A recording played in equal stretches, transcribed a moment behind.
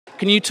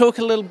Can you talk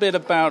a little bit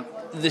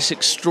about this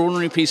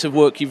extraordinary piece of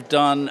work you've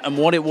done and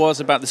what it was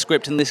about the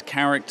script and this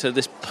character,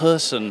 this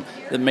person,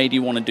 that made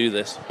you want to do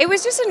this? It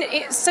was just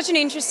such an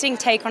interesting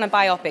take on a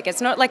biopic.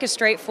 It's not like a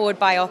straightforward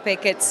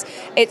biopic.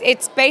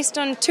 It's based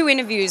on two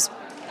interviews.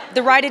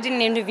 The writer did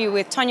an interview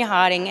with Tonya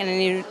and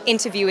an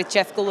interview with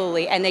Jeff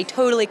Gillooly, and they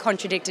totally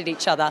contradicted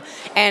each other,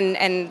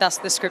 and thus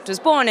the script was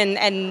born,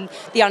 and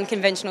the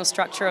unconventional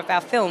structure of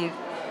our film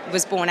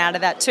was born out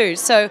of that too.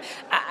 So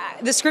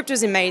the script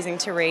was amazing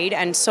to read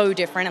and so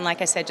different, and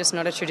like I said, just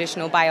not a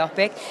traditional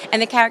biopic,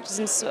 and the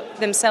characters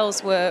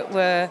themselves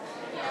were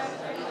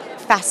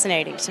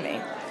fascinating to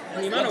me.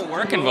 The amount of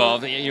work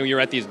involved, you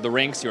were at the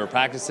rinks, you were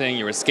practicing,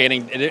 you were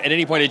skating. At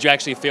any point, did you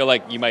actually feel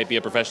like you might be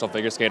a professional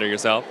figure skater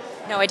yourself?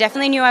 No, I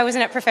definitely knew I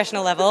wasn't at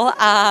professional level.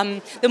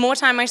 The more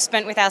time I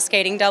spent with our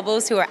skating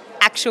doubles, who are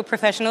actual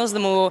professionals, the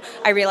more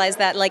I realized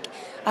that,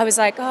 I was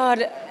like,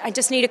 God, I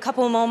just need a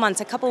couple more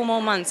months.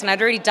 And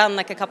I'd already done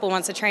a couple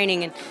months of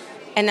training,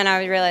 and then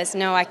I realized,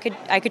 no, I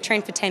could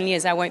train for 10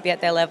 years, I won't be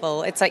at their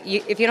level. It's like,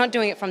 if you're not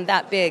doing it from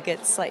that big,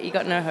 it's like you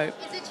got no hope.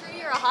 Is it true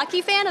you're a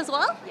hockey fan as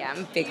well? Yeah,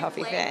 I'm a big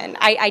hockey fan.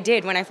 I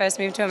did. When I first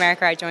moved to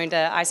America, I joined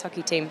an ice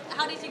hockey team.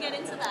 How did you get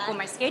into that? Well,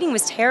 my skating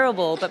was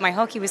terrible, but my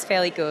hockey was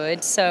fairly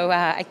good, so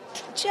I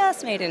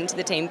just made it into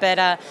the team.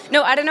 But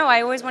no, I don't know.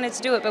 I always wanted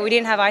to do it, but we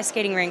didn't have ice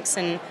skating rinks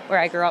where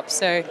I grew up,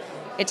 so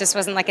it just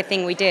wasn't a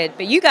thing we did.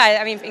 But you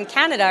guys, in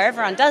Canada,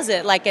 everyone does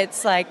it.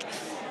 It's like...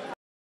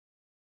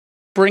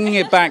 Bringing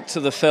it back to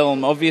the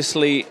film,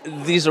 obviously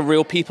these are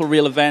real people,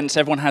 real events,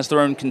 everyone has their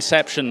own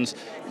conceptions.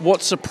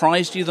 What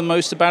surprised you the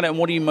most about it, and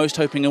what are you most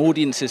hoping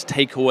audiences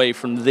take away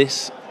from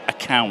this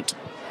account?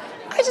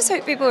 I just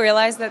hope people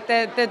realize that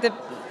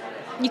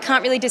you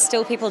can't really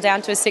distill people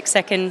down to a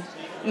 6-second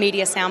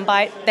media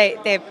soundbite.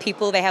 They're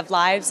people, they have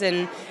lives,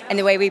 and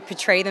the way we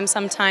portray them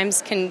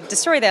sometimes can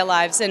destroy their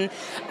lives. And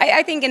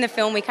I think in the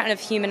film we kind of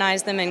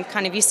humanize them,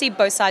 and you see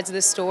both sides of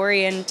the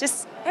story, and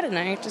just, I don't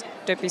know, just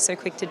don't be so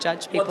quick to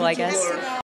judge people, I guess.